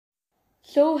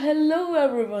So hello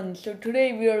everyone. So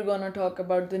today we are gonna talk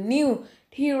about the new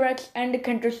T-Rex and the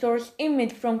kentrosaurus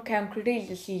image from Camp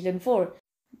Cretaceous season 4.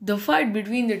 The fight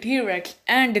between the T-Rex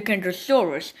and the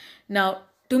kentrosaurus. Now,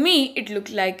 to me it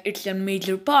looks like it's a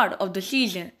major part of the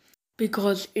season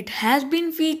because it has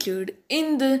been featured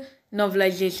in the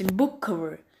novelization book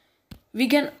cover. We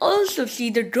can also see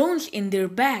the drones in their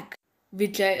back,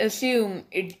 which I assume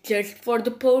it's just for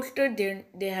the poster.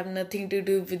 They have nothing to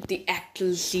do with the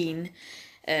actual scene.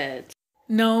 Uh,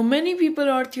 Now, many people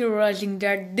are theorizing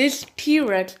that this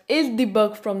T-Rex is the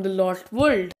bug from the Lost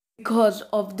World because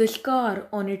of the scar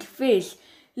on its face.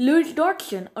 Louis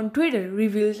Dodson on Twitter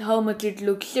reveals how much it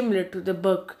looks similar to the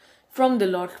bug from the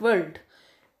Lost World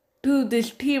to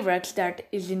this T-Rex that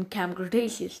is in Camp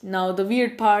Cretaceous. Now the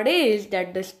weird part is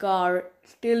that the scar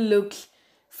still looks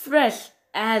fresh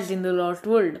as in the Lost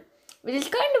World, which is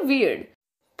kind of weird.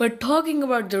 But talking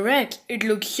about the Rex, it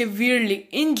looks severely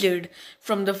injured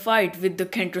from the fight with the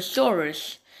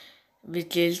kentrosaurus,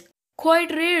 which is quite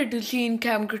rare to see in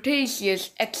Camp Cretaceous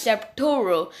except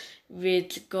Toro,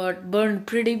 which got burned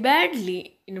pretty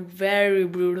badly in a very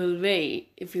brutal way,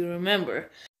 if you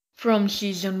remember, from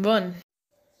season 1.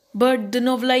 But the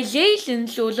novelization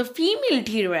shows a female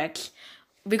T-Rex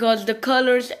because the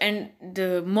colors and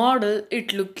the model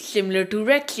it looks similar to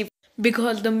Rexy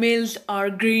because the males are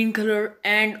green color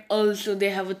and also they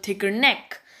have a thicker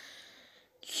neck.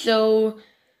 So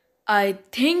I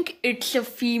think it's a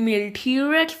female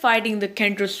T-Rex fighting the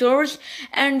kentrosaurus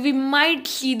and we might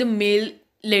see the male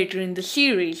later in the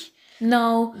series.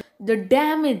 Now the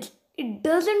damage, it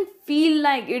doesn't feel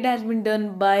like it has been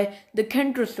done by the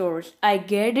kentrosaurus. I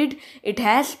get it, it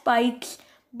has spikes,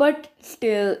 but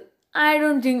still, I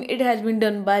don't think it has been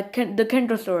done by the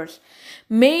kentrosaurus.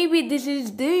 Maybe this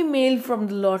is the male from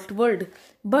the Lost World,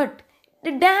 but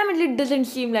the damage, it doesn't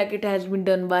seem like it has been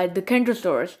done by the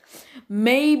kentrosaurus.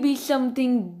 Maybe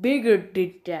something bigger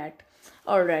did that.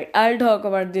 Alright, I'll talk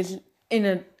about this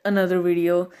in another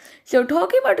video. So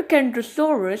talking about the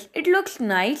kentrosaurus, it looks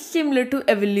nice, similar to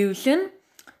evolution.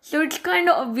 So it's kind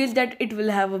of obvious that it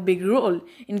will have a big role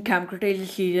in Camp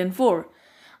Cretaceous season 4.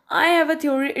 I have a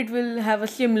theory it will have a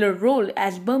similar role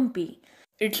as Bumpy.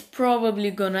 It's probably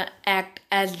gonna act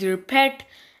as their pet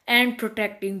and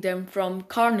protecting them from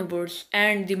carnivores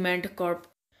and the Manticore.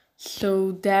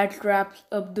 So that wraps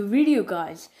up the video,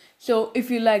 guys. So if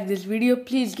you like this video,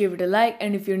 please give it a like,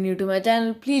 and if you're new to my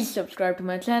channel, please subscribe to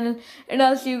my channel, and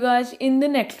I'll see you guys in the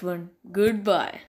next one. Goodbye.